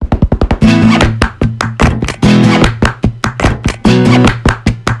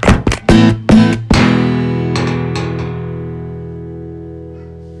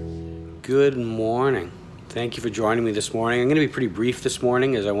Thank you for joining me this morning. I'm going to be pretty brief this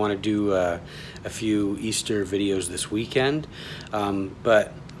morning as I want to do a few Easter videos this weekend.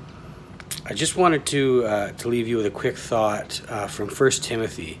 But I just wanted to leave you with a quick thought from 1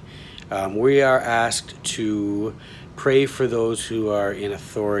 Timothy. We are asked to pray for those who are in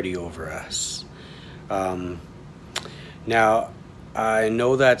authority over us. Now, I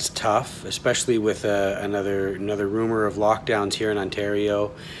know that's tough, especially with another rumor of lockdowns here in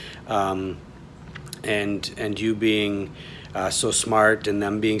Ontario. And you being so smart and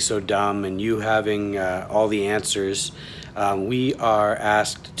them being so dumb and you having all the answers, we are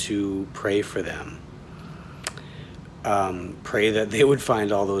asked to pray for them. Pray that they would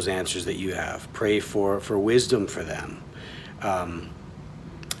find all those answers that you have. Pray for wisdom for them.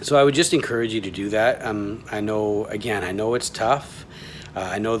 So I would just encourage you to do that. I know it's tough.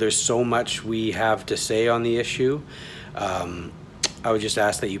 I know there's so much we have to say on the issue. I would just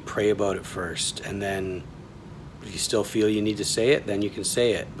ask that you pray about it first, and then if you still feel you need to say it, then you can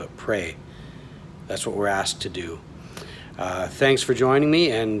say it, but pray. That's what we're asked to do. Thanks for joining me,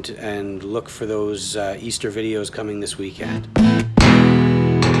 and look for those Easter videos coming this weekend.